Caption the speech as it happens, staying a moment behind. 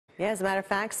Yeah, as a matter of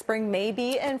fact, spring may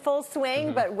be in full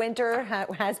swing, but winter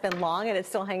has been long and it's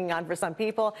still hanging on for some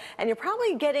people. And you're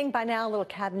probably getting by now a little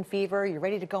cabin fever. You're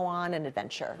ready to go on an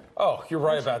adventure. Oh, you're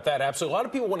right about that. Absolutely. A lot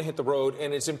of people want to hit the road,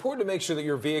 and it's important to make sure that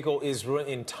your vehicle is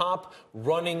in top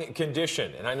running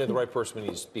condition. And I know the right person we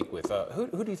need to speak with.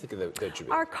 Who do you think that should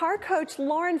be? Our car coach,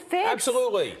 Lauren Fix.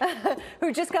 Absolutely.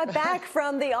 Who just got back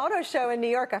from the auto show in New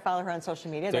York. I follow her on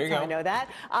social media. That's how I know that.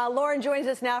 Lauren joins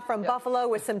us now from Buffalo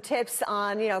with some tips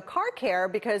on, car care,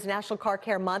 because National Car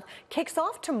Care Month kicks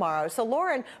off tomorrow. So,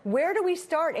 Lauren, where do we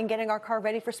start in getting our car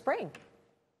ready for spring?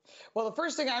 Well, the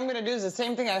first thing I'm going to do is the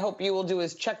same thing I hope you will do,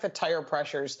 is check the tire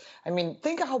pressures. I mean,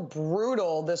 think of how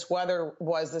brutal this weather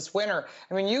was this winter.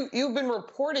 I mean, you've been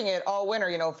reporting it all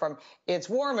winter, from it's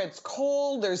warm, it's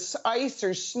cold, there's ice,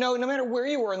 there's snow. No matter where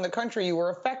you were in the country, you were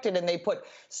affected, and they put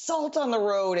salt on the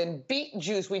road and beet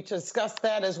juice. We discussed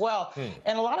that as well.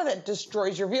 And a lot of that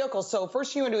destroys your vehicle. So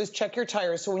first thing you want to do is check your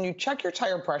tires. So when you check your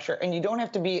tire pressure, and you don't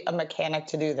have to be a mechanic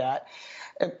to do that,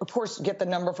 of course, get the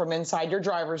number from inside your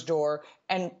driver's door,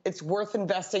 and it's worth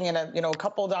investing in a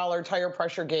couple $1 tire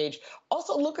pressure gauge.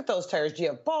 Also, look at those tires. Do you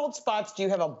have bald spots? Do you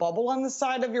have a bubble on the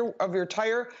side of your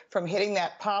tire from hitting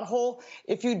that pothole?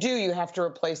 If you do, you have to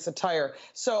replace the tire.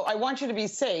 So I want you to be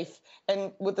safe.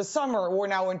 And with the summer, we're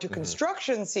now into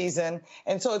construction season,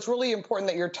 and so it's really important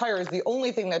that your tires, the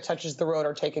only thing that touches the road,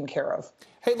 are taken care of.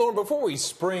 Hey, Lauren, before we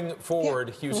spring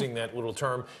forward, using that little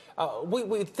term,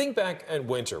 we think back at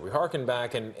winter. We harken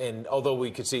back, and although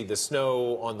we could see the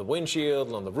snow on the windshield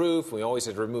and on the roof, we always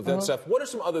had to remove that stuff. What are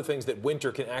some other things that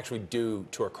winter can actually do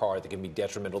to a car that can be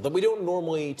detrimental that we don't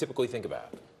normally typically think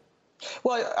about?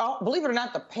 Well, believe it or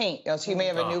not, the paint. So you may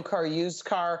have a new car, used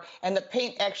car, and the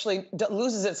paint actually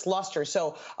loses its luster.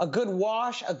 So a good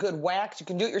wash, a good wax, you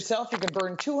can do it yourself. You can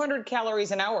burn 200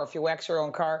 calories an hour if you wax your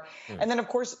own car. And then, of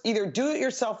course, either do it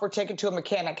yourself or take it to a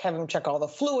mechanic, have him check all the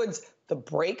fluids, the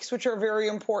brakes, which are very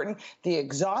important, the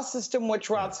exhaust system, which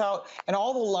rots out, and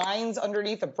all the lines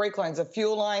underneath, the brake lines, the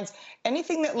fuel lines,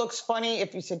 anything that looks funny.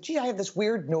 If you said, gee, I have this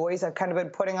weird noise I've kind of been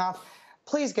putting off,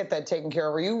 please get that taken care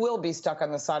of, or you will be stuck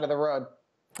on the side of the road.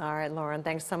 All right, Lauren,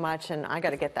 thanks so much. And I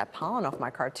got to get that pollen off my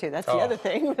car, too. That's the other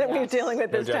thing that we're dealing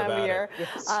with this time of year.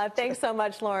 Thanks so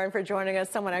much, Lauren, for joining us.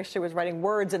 Someone actually was writing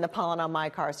words in the pollen on my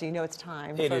car, so it's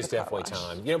time. It is definitely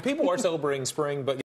time. People are celebrating spring, but